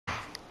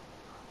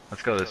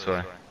Let's go this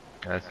way,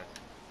 guys.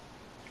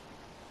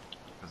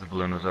 Because the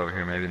balloon was over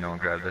here, maybe no one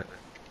grabbed it.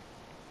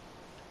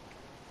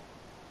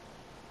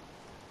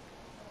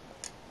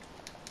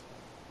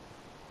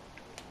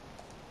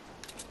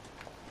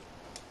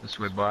 This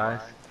way, boys.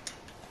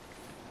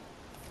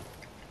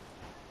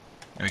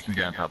 And we can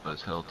get on top of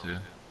this hill, too.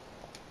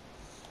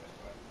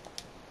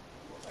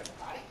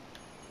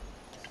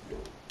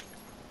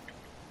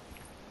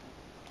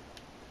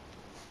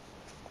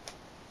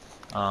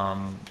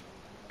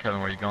 Kevin,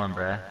 where you going,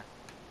 Brad?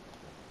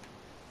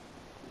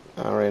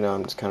 Right now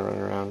I'm just kind of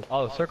running around.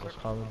 Oh, the circle's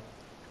coming.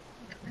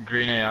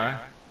 Green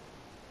AR.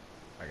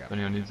 I got If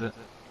anyone needs it.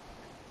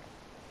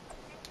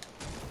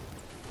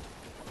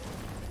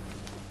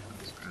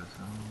 Let's go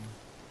some.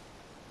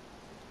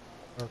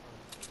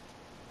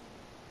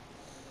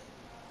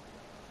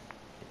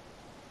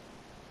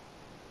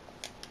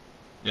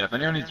 Yeah, if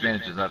anyone needs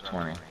bandages, I have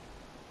 20.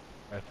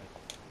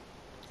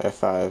 I have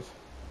 5.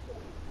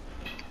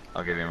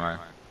 I'll give you mine.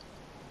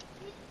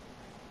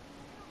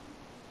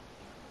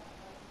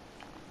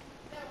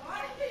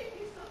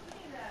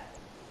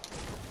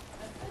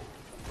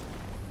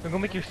 I'm gonna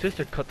make your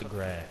sister cut the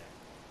grass.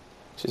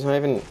 She's not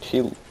even. She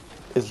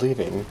is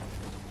leaving.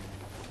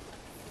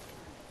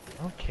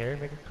 I don't care,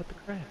 make her cut the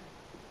grass.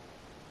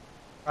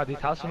 God, these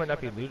houses might not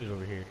be looted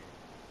over here.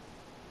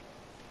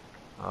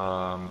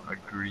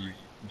 Agree.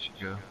 We should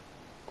go.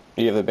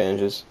 You have the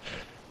bandages.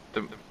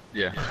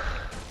 Yeah.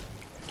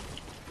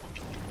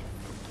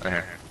 Right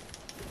here.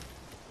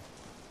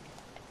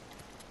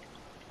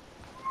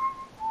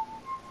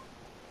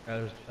 Yeah,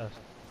 there's a chest.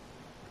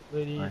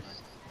 Lady. Nice.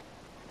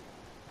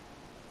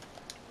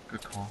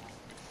 Good call.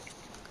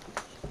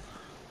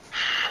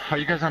 How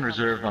you guys on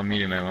reserve on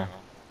medium ammo?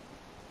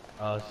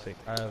 Let's see.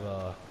 I have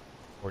a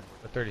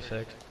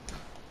 36.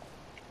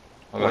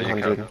 How about you,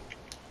 100. Kevin?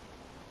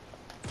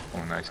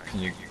 Oh, nice. Can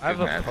you? I have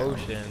give a me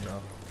potion.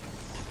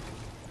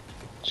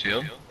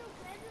 Shield?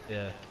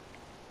 Yeah.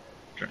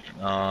 You can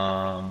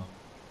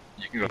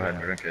go ahead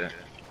and drink it.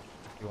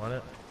 You want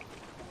it?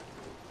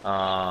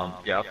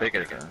 Yeah, I'll take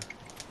it again.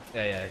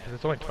 Yeah, because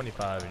it's only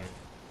 25. And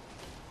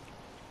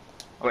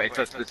Oh, wait,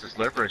 this is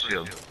slurp or a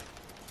shield?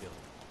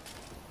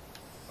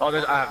 Oh,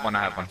 I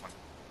have one.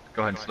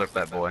 Go ahead and slurp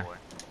that boy.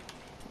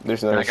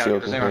 There's another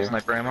shield Does in anyone here.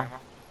 have sniper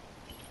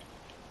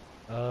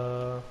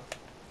ammo?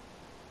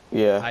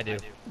 Yeah. I do.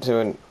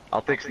 Doing.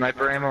 I'll take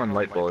sniper ammo and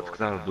light bullets because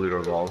I have a blue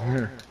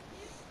revolver.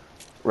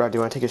 Rob, do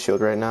you want to take a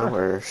shield right now,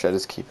 or should I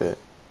just keep it?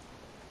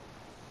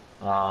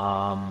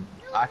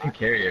 I can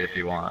carry it if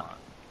you want.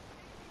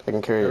 I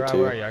can carry it Where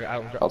too. are you?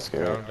 I'll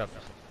scare it.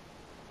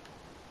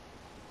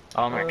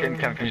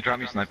 Can you drop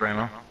me sniper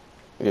ammo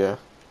Yeah.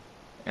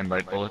 and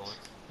light bullets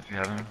if you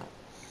have them?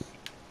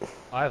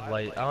 I have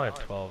light. I only have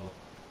 12.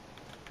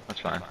 That's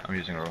fine. I'm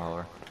using a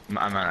revolver. I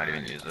might not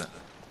even use it,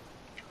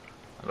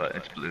 but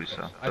it's blue,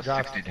 so I that's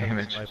dropped 60 10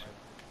 damage. sniper.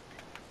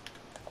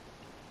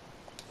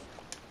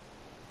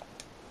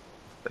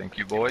 Thank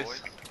you,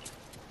 boys.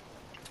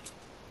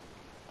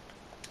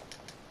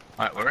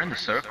 Alright, we're in the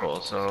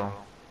circle, so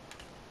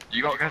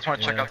you guys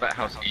want to check out that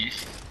house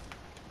east?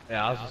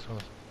 Yeah, I was just gonna.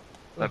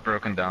 That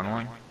broken down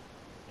one?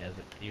 Yeah, is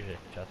it usually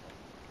just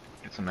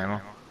Get some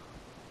ammo.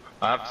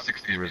 I have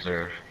 60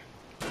 reserve.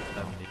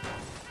 70.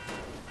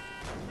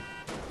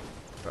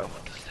 Bro,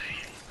 what to say?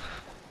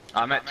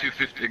 I'm at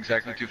 250,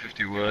 exactly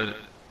 250 wood,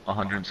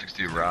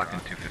 160 rock,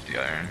 and 250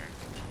 iron.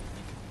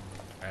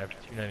 I have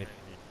 293.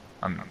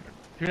 I'm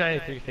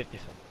 293.50 something.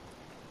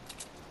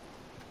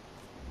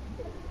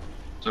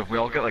 So if we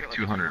all get like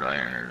 200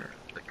 iron or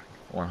like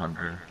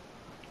 100,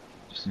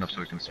 just enough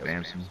so we can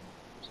spam some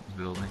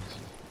buildings.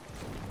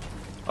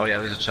 Oh yeah,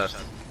 there's a chest.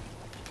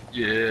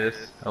 Yes,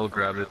 I'll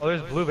grab it. Oh,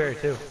 there's blueberry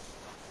too.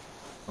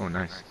 Oh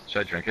nice.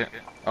 Should I drink it?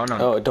 Oh no.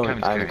 Oh, don't.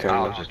 Kevin's I'm carrying it.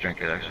 carrying I'll it. just drink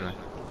it actually.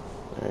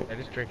 Alright. Yeah,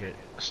 just drink it.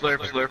 Slurp,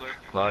 slurp.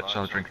 Clutch,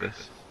 I'll drink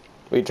this.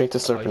 Wait, drink the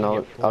Oh, slurp you and can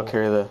I'll get I'll full.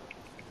 carry the.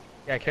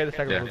 Yeah, carry the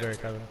second Yeah. blueberry,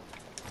 Kevin.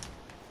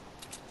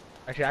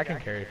 Actually, I can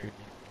carry if you.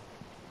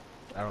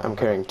 I don't I'm know.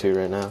 carrying 2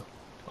 right now.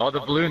 Oh,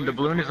 the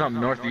balloon is on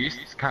northeast.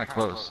 It's kind of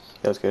close.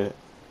 Yeah, let's get it.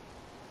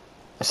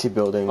 I see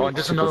building. Oh, and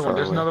there's super another one. far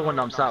There's away. another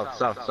one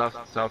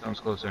south one's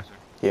closer.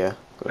 Yeah.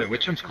 Wait,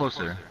 which one's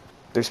closer?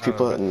 There's I don't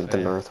people know in what the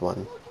to say. north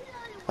one.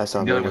 I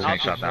saw The other building.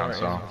 one's getting shot down,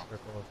 so. More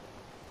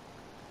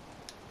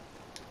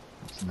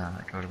Let's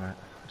not go to that.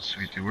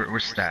 Sweet dude, we're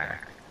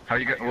stacked. How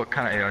you got? What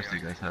kind of ARs do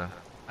you guys have?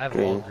 I have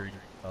Green. all green.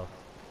 Oh.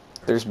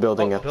 There's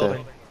building Oh, up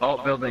building. Oh,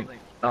 building.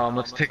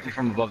 Let's take them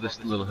from above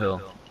this little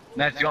hill.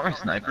 Nats, do you want my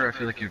sniper? I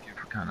feel like you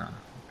kind of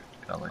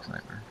got like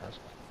sniper.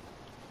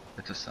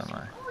 It's a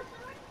semi.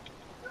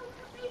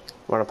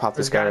 Want to pop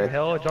this There's a guy guy on right? the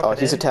hill, jump Oh, it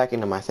he's in.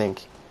 attacking him, I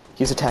think.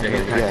 He's attacking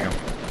him. he's attacking Yeah. him.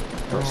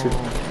 Oh, shoot.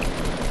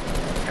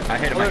 I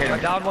hit him. Oh, I there's hit a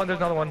him. down one, there's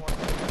another one.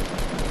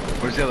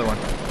 Where's the other one?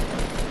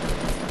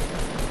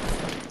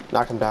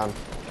 Knock him down.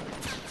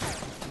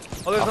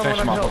 Oh, there's I'll another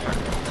finish him one on off. the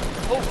hill.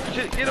 Oh,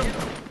 shit, get him!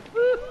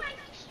 Woo!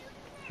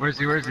 Where is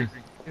he? Where is he?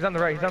 He's on the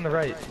right, he's on the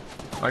right.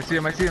 Oh, I see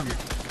him. I see him.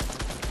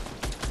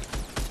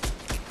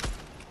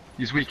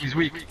 He's weak. He's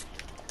weak.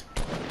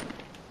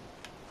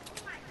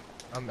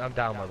 I'm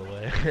down by the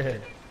way.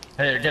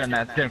 Hey, get him,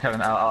 Matt. Get him,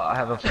 Kevin. I'll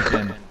have a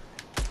fucking.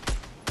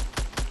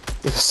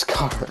 It's a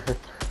scar.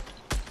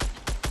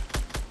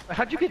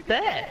 How'd you get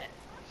that?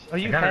 Oh,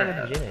 you got had it it.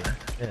 in the beginning.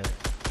 Yeah.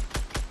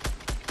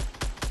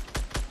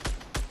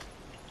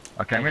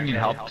 Okay, I'm gonna need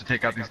help to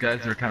take out these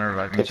guys. They're kind of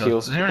reviving Get each other.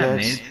 heals. Does anyone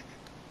have Yes. nades?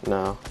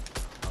 No.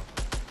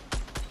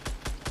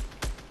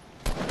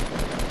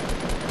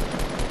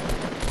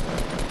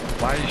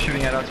 Why are you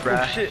shooting at us,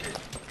 Brad? Oh shit.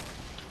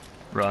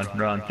 Run,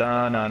 run,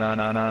 da na na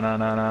na na na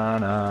na na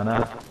na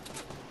na.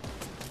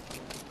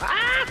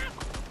 Ah!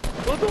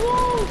 Look the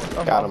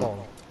walls! Got him.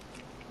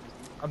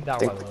 I'm down I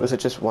by the think, way. was it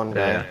just one guy?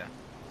 Yeah.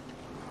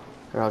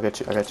 Here, I'll get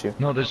you. I got you.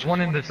 No, there's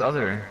one in this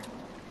other.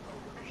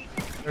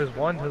 There's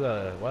one to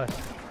the west.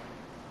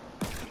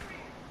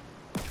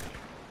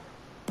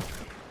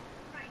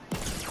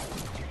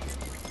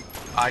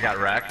 I got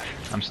wrecked.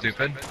 I'm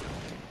stupid.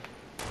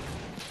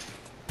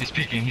 He's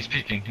peeking, he's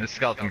peeking. The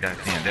skeleton guy,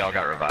 damn, they all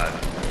got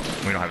revived.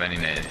 We don't have any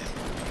nades.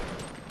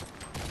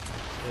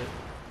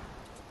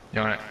 You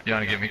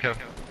wanna give me Kev?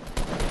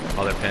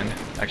 Oh, they're pinned.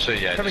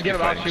 Actually, yeah. Come and just get keep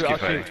him, I'll fighting, shoot,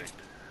 just keep I'll fighting. shoot.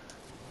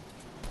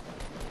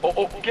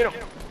 Oh, get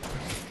him!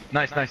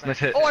 Nice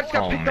hit. Oh, I just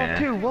got picked man. up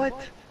too,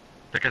 what?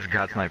 That guy's a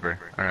god sniper.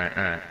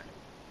 Alright.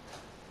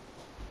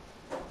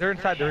 They're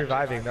inside, they're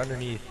reviving, they're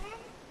underneath.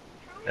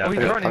 Yeah, Oh, he's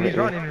okay. running, he's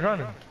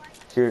running.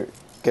 Here,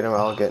 get him.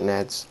 I'll get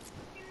Neds.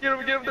 Get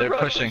him, they're running.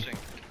 pushing.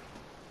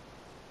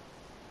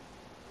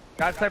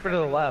 Got sniper to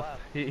the left.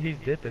 He's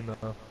dipping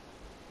though.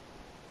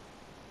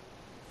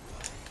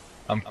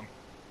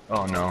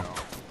 Oh no.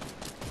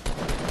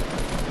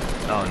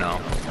 Oh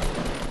no.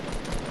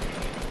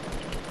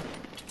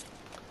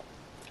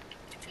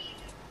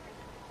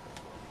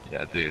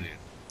 Yeah, dude.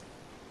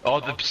 Oh,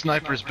 the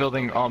sniper's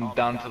building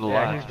down to the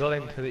Yeah, left. he's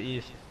building to the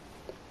east.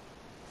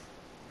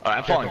 Alright,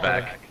 I'm falling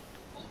back.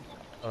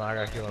 Oh, I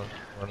gotta kill him.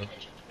 Running.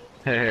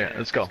 Hey,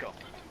 let's go.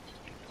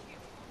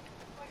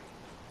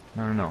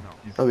 No.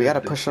 Oh, we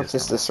gotta push up the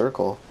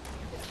circle.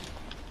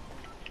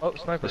 Oh,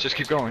 sniper. Let's just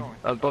keep going.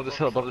 Above this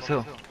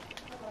hill.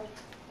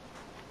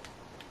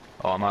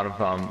 Oh, I'm out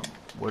of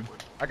wood.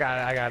 I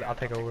got it, I'll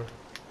take over.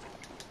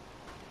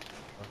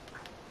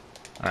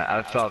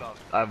 Alright,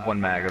 I have one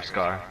mag of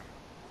Scar.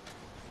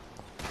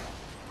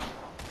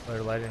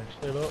 They're lighting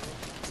shit up.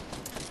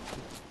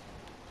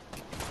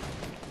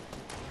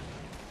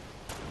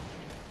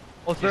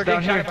 Oh, so they're He's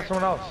down getting shot here. by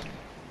someone else.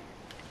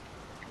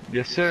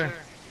 Yes, sir.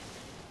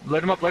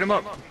 Light him up. I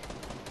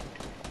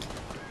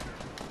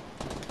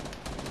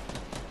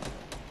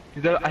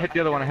hit the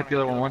other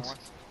one once.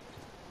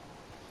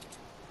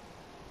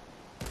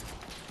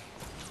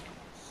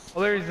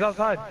 Oh, there he is, he's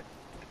outside.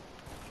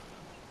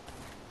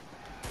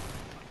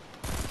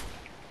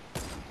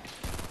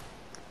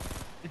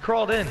 He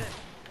crawled in.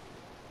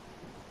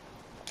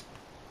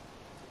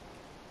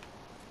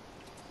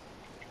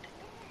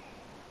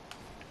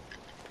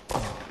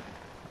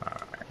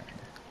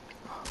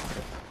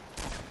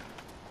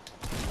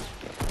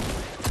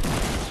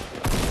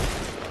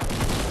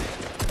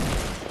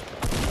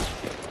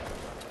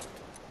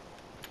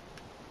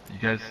 You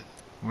guys,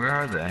 where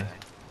are they?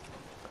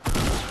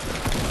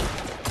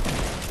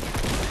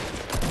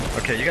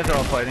 Okay, you guys are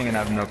all fighting and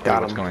I have no clue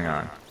Got what's him. going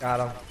on. Got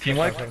him. Team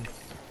wipe?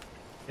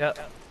 Yep.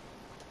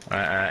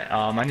 Alright.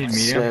 I need medium.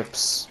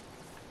 Snips.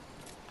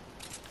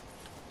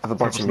 I have a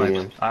bunch Purple of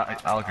snipes. medium.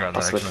 I'll grab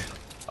that I'll switch.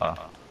 actually.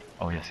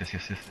 Oh yes.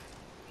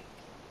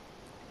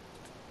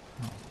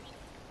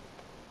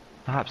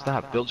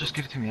 Stop. Bill, just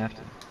give it to me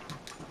after.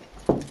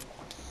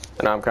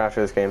 And I'm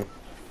crashing this game.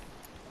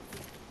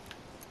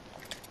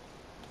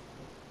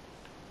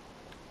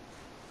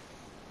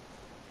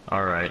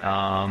 Alright,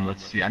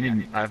 let's see. I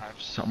have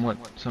some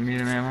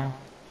medium ammo.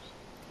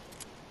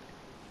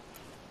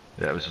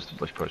 Yeah, it was just a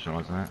bush potion,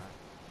 wasn't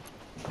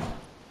it?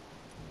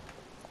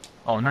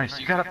 Oh, nice.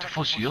 You got up to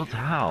full shield?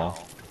 How?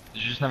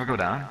 Did you just never go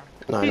down?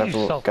 No, I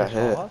never got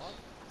hit.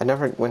 I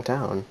never went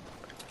down.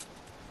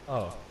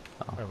 Oh.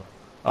 Never mind.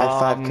 I had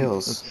 5 Let's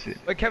kills. see.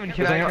 Wait, Kevin,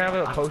 can I have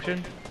a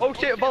potion? Oh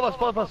shit,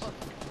 above us.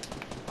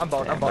 I'm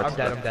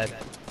dead.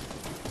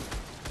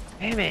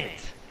 Damn it.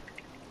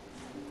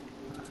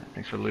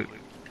 Thanks for the loot.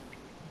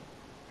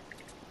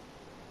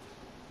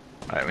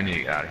 Alright, we need to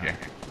get out of here.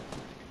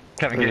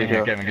 Kevin, get in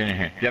here. Do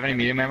you have any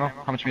medium ammo?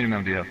 How much medium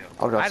ammo do you have?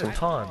 I'll I drop had a some.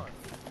 ton.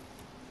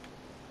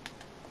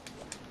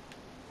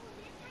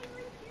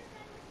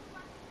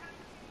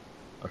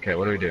 Okay,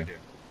 what do we do?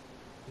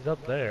 He's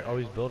up there. Oh,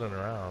 he's building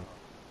around.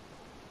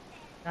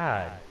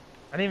 God.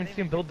 I didn't even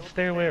see him build the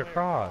stairway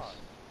across.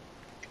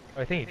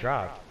 Oh, I think he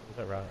dropped. Was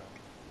that right?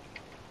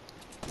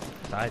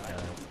 Side now.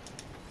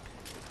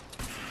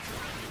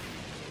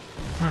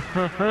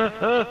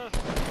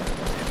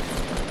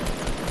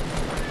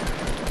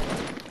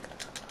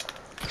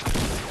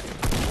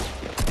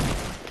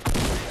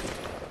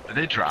 Did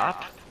they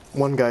drop?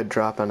 One guy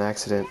dropped on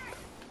accident.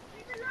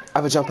 I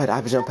have a jump pad.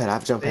 I He's got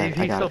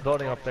still it.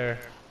 building up there.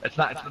 It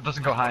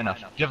doesn't go high enough.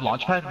 Do you have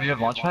launch pad?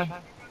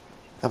 I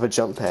have a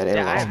jump pad and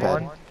a Yeah, I launch have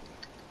pad. one.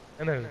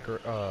 And there's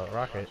a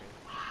rocket.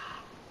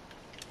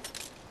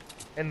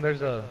 And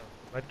there's a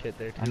med kit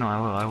there too. I know,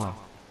 I will.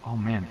 Oh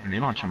man,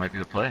 grenade launcher might be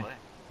the play.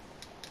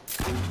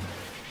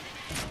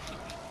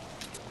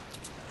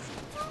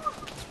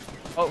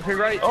 Oh, here,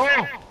 right.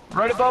 Oh!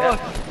 Right above Yeah.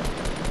 us!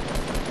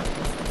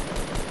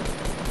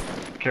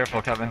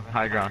 Careful, Kevin.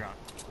 High ground.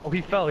 Oh,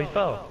 he fell. He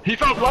fell. He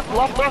fell!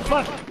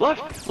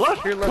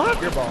 Left! Here,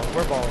 left. Your ball.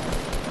 We're ball.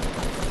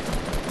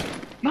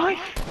 Nice!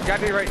 Got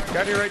to your right.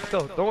 Got to your right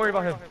still. Don't worry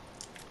about him.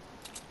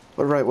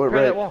 What right? What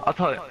Clear that right? wall. I'll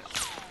tell you.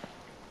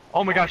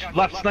 Oh my gosh,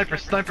 left! Sniper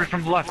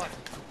from the left!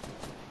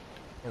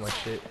 Oh my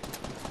shit.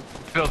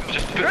 Build,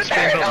 just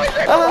spam building.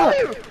 Ah!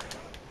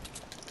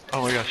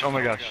 Oh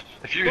my gosh.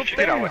 If you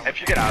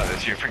get out of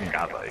this, you're freaking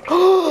godlike.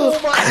 Oh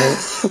my!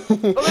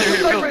 Oh,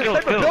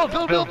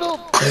 Here, build.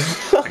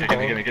 Okay, give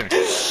me.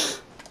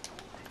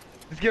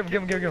 Just give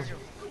him.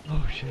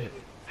 Oh shit.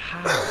 How?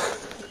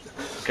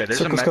 Okay, there's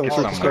Circle's a coming, medkit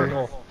circle's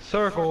somewhere.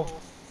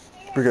 Circle.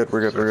 We're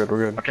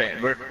good. Okay,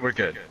 we're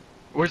good.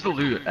 Where's the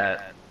loot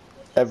at?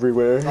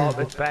 Everywhere. Oh,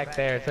 it's back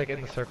there. It's like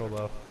in the circle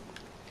though.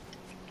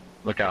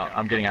 Look out,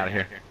 I'm getting out of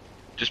here.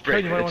 Just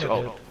break Hey, it. you might It's,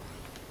 wanna oh.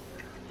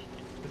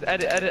 Just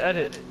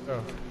edit.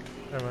 Oh,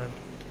 never mind.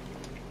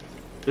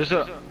 There's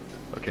a...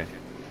 Okay.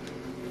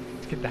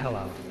 Let's get the hell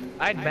out.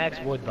 I had max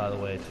wood by the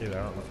way too. I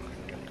don't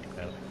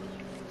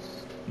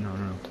know.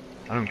 No.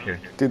 I don't care.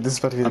 Dude, this is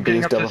about to be the I'm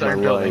getting biggest up to dub of this my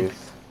iron building.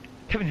 life.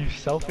 Kevin, you're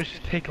selfish.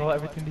 Take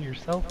everything to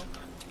yourself.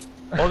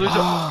 Oh,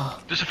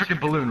 there's a freaking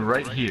balloon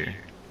right here.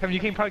 Kevin, you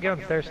can probably get on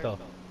the stairs still.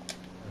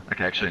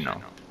 Okay, actually no.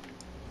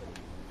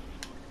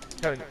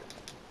 Kevin.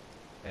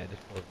 Yeah,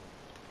 just pull it.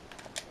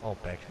 Oh,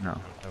 back. No.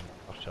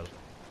 I'll show.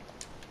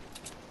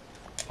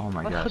 Oh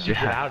my How gosh, did you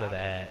get yeah. out of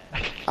that?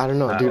 I don't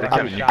know, dude.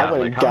 Kevin, you I got,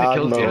 went like, how many God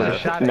kills do you mode. have?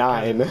 Shot at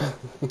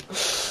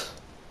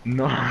 9.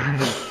 No.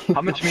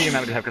 How much medium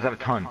ammo do you have? Because I have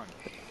a ton.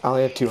 I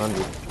only have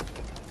 200.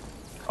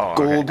 Oh,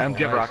 Gold. okay. Do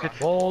you have rockets?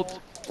 Bolt.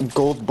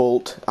 Gold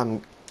bolt. I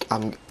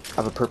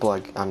have a purple.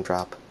 I'm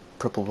drop.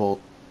 Purple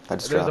bolt. I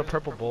just There's a dropped.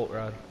 purple bolt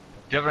rod.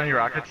 Do you have any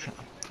rockets?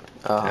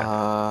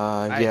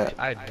 Yeah.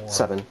 I had more.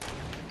 7.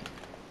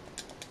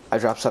 I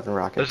dropped 7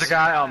 rockets. There's a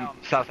guy,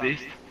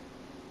 southeast.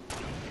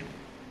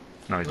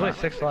 No, he's There's only not.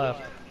 6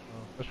 left.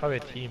 There's probably a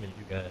team and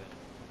you got it.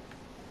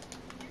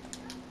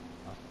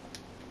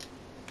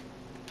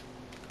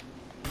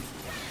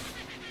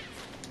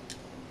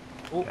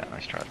 Oh. Yeah,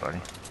 nice try, buddy.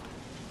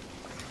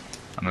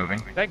 I'm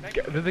moving.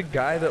 The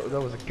guy that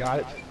was a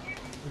guy,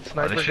 the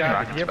sniper shooting guy, did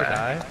rockets he ever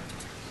back. die?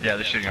 Yeah,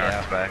 they're shooting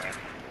rockets back.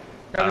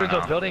 Yeah, there's I a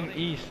don't know. building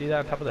east. See that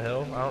on top of the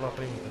hill? I don't know if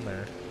anyone's in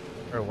there.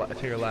 Or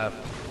to your left.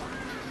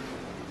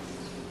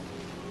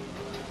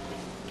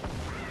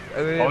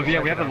 Oh yeah,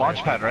 we have the launch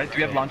pad, right? Do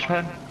we have launch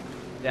pad?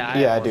 Yeah,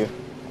 Yeah, I have do. one.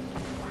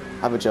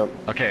 I have a jump.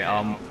 Okay,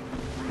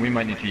 we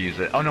might need to use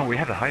it. Oh no, we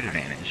have the height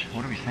advantage.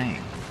 What are we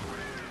saying?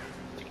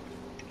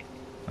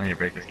 I need to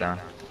break this down.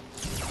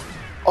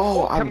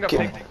 Oh, I'm Kevin got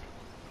getting. punked.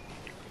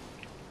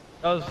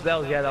 That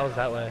was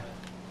that way.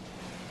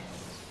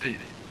 Dude,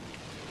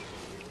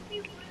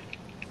 It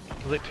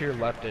was like to your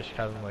leftish,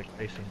 kind of like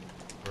facing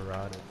the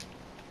rod.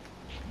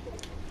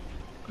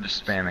 I'm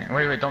just spamming.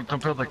 Wait, don't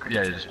build like,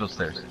 yeah, just build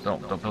stairs.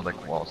 Don't build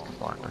like walls to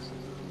block us.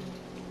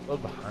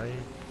 Build behind.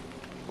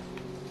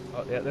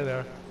 Oh yeah, there they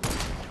are.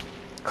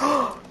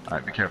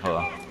 Alright, be careful though.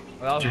 Well,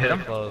 that was Did you hit really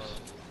him? close.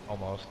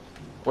 Almost.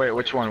 Wait,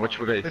 which one? Which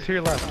They're base? to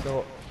your left.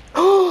 Go.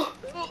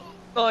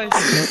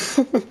 Nice.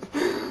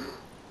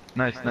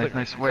 Nice.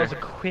 Where? That was a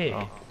quick.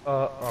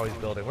 Oh, he's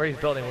building. Where he's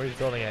building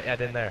at?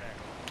 Yeah, in there.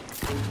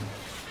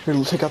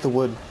 Here, take out the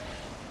wood.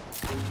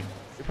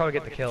 You probably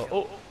get the kill.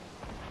 Oh!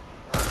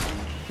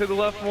 To the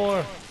left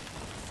more!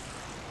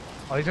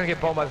 Oh, he's gonna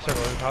get bombed by the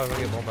circle. He's probably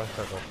gonna get bombed by the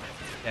circle.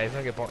 Yeah, he's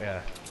gonna get bombed.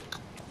 Yeah.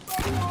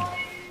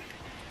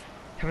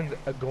 Kevin's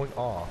going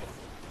off.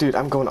 Dude,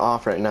 I'm going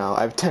off right now.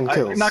 I have 10 I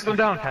kills. knocked him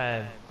down.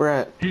 10. We're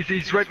at.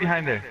 He's right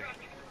behind there.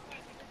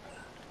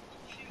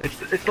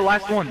 It's the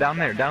last one down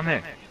there.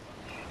 I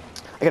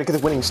gotta get the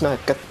winning snipe.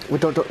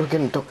 Don't get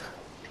him. Don't.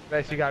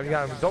 Nice, you got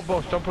him. Don't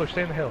push.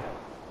 Stay in the hill.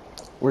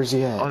 Where's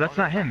he at? Oh, that's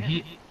not him.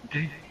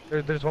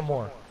 There's one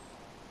more.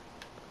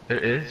 There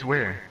is?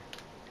 Where?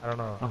 I don't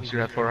know. Oh, so you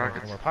have 4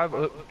 rockets. Somewhere.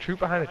 Probably troop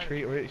behind a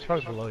tree. Or he's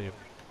probably below you.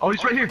 Oh,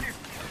 he's right here.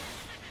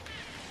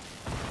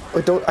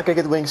 Wait, don't. I gotta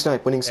get the winning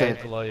snipe. Winning Yeah, snipe.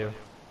 he's below you.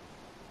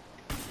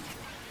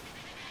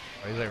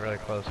 Oh, he's like really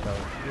close, though.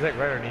 He's like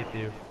right underneath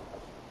you.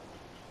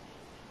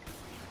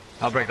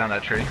 I'll break down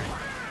that tree.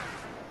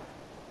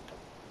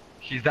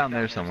 He's down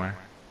there somewhere.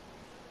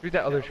 Shoot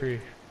that other tree.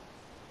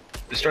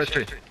 Destroy the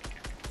tree.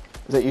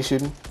 Is that you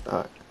shooting?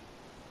 Alright.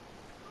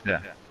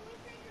 Yeah.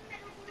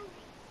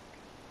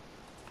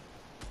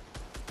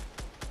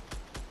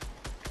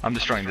 I'm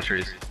destroying the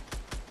trees.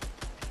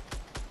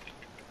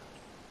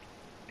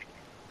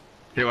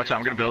 Here, watch out.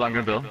 I'm gonna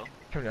build.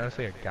 Kevin,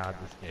 honestly, I got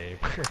this game.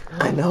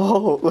 I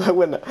know. I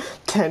went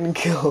 10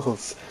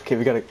 kills. Okay,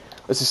 we gotta.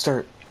 Let's just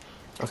start.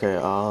 Okay.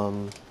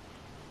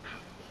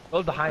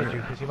 Build behind you,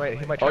 because he might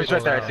try Oh, to he's go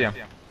right there. I around. see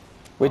him.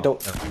 Wait,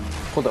 don't.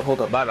 Hold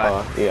up.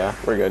 Bye-bye. Yeah,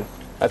 we're good.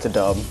 That's a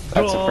dub.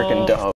 That's a freaking dub.